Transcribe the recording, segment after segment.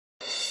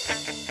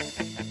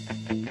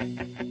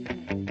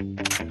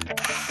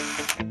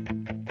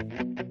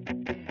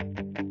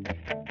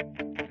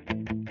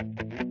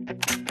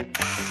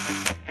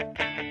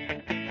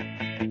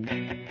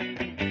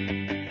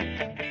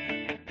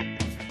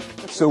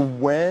So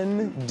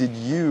when did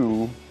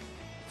you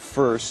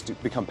first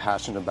become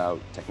passionate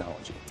about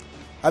technology?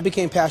 I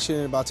became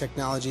passionate about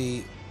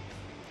technology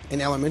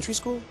in elementary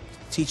school,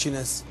 teaching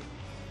us,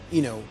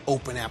 you know,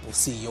 open Apple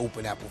C,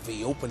 open Apple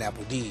V, open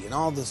Apple D, and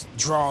all this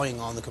drawing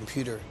on the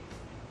computer.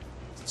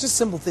 Just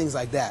simple things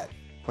like that.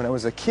 When I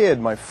was a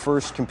kid, my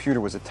first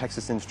computer was a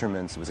Texas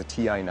Instruments. It was a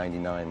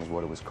TI-99 was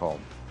what it was called.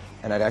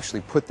 And I'd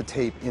actually put the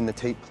tape in the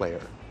tape player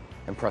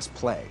and press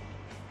play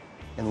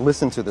and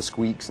listen to the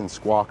squeaks and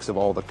squawks of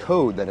all the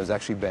code that has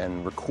actually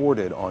been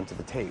recorded onto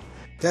the tape.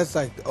 That's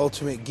like the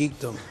ultimate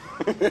geekdom.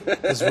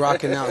 Just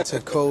rocking out to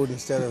code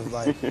instead of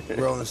like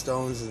Rolling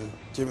Stones and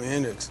Jimi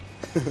Hendrix.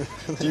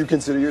 Do you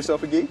consider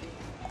yourself a geek?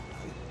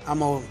 I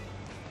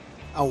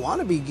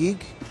want to be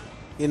geek.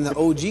 And the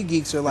OG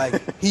geeks are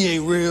like, he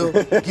ain't real,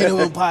 get him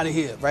up out of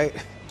here, right?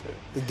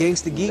 The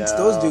gangsta geeks,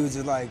 those dudes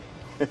are like,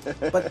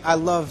 but I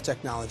love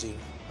technology.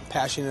 I'm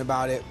passionate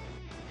about it.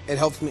 It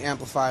helps me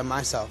amplify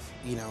myself,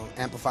 you know,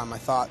 amplify my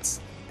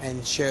thoughts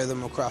and share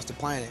them across the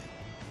planet.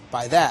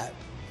 By that,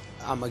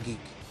 I'm a geek.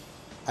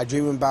 I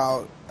dream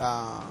about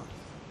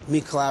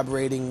me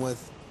collaborating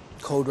with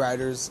code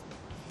writers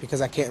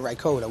because I can't write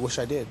code. I wish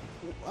I did.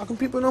 How come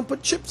people don't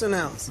put chips in the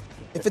house?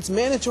 If it's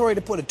mandatory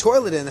to put a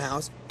toilet in the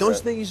house, don't you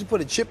think you should put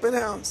a chip in the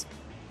house?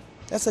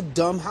 That's a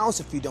dumb house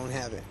if you don't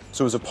have it.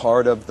 So as a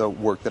part of the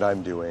work that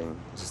I'm doing,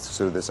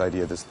 so this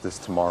idea, this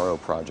tomorrow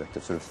project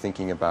of sort of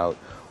thinking about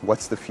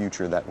what's the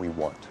future that we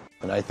want.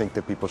 And I think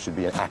that people should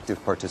be an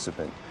active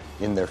participant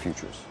in their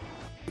futures.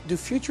 Do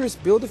futurists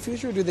build a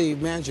future or do they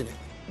imagine it?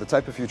 The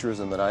type of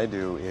futurism that I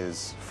do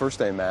is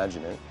first I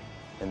imagine it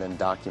and then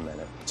document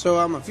it. So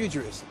I'm a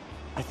futurist.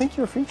 I think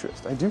you're a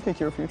futurist. I do think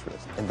you're a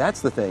futurist. And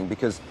that's the thing,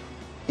 because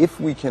if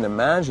we can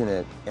imagine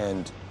it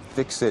and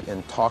fix it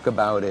and talk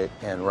about it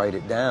and write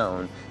it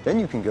down, then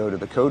you can go to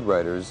the code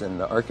writers and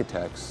the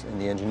architects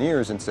and the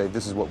engineers and say,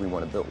 this is what we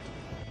want to build.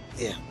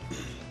 Yeah.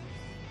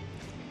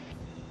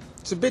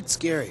 It's a bit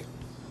scary.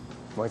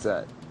 Why's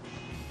that?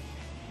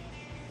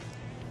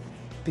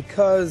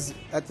 Because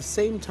at the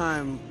same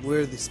time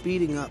we're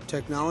speeding up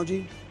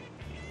technology,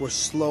 we're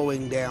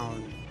slowing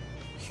down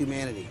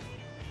humanity.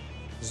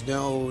 There's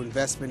no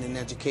investment in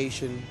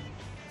education.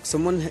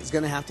 Someone is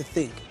going to have to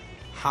think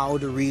how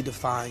to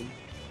redefine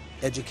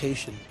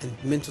education and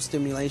mental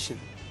stimulation.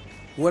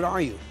 What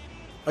are you?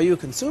 Are you a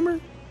consumer?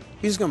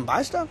 You just going to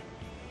buy stuff?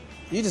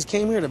 You just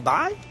came here to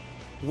buy?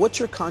 What's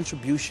your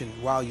contribution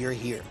while you're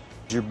here?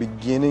 You're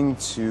beginning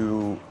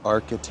to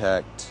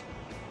architect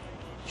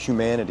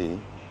humanity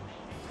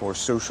or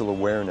social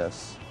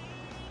awareness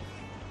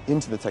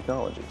into the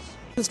technologies.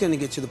 It's going to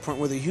get to the point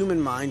where the human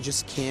mind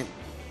just can't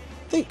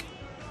think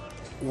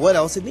what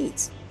else it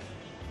needs.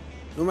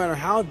 No matter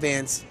how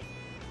advanced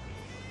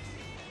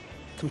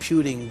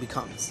computing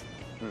becomes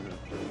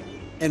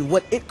and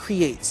what it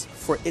creates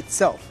for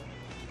itself,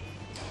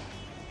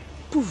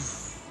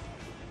 poof,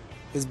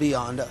 is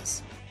beyond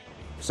us.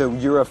 So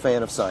you're a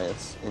fan of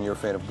science and you're a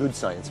fan of good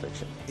science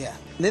fiction. Yeah.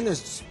 And then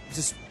there's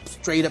just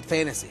straight up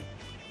fantasy.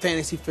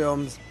 Fantasy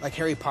films like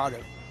Harry Potter.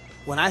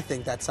 When I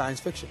think that's science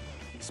fiction.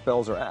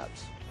 Spells are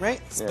apps. Right?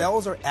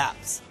 Spells are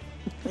apps.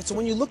 Right? So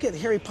when you look at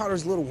Harry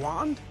Potter's little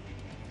wand,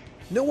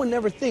 no one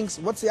ever thinks,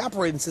 what's the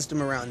operating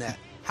system around that?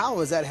 How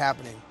is that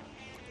happening?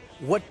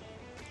 What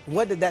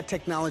did that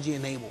technology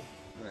enable?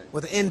 Right.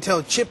 With an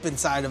Intel chip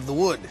inside of the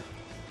wood.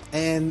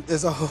 And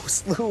there's a whole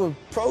slew of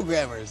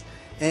programmers.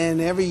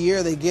 And every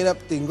year they get up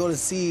and go to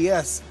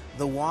CES,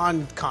 the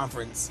Wand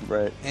conference.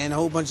 Right. And a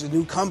whole bunch of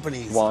new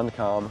companies.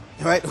 Wandcom.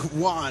 Right?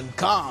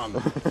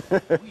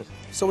 Wandcom.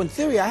 So in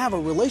theory, I have a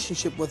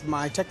relationship with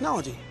my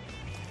technology.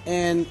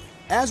 And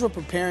as we're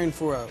preparing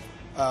for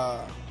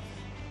a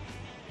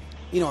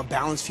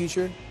balanced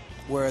future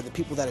where the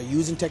people that are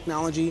using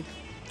technology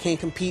can't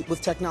compete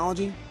with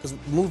technology, because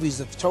movies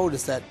have told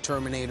us that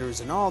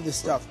Terminators and all this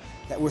stuff,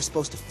 that we're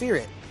supposed to fear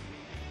it.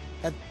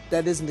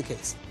 That isn't the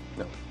case.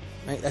 No.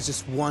 Right? That's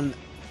just one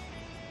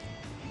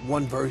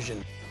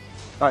version.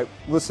 All right,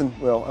 listen,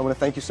 Will, I want to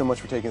thank you so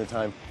much for taking the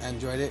time. I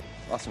enjoyed it.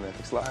 Awesome, man.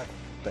 Thanks a lot.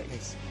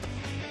 Thanks.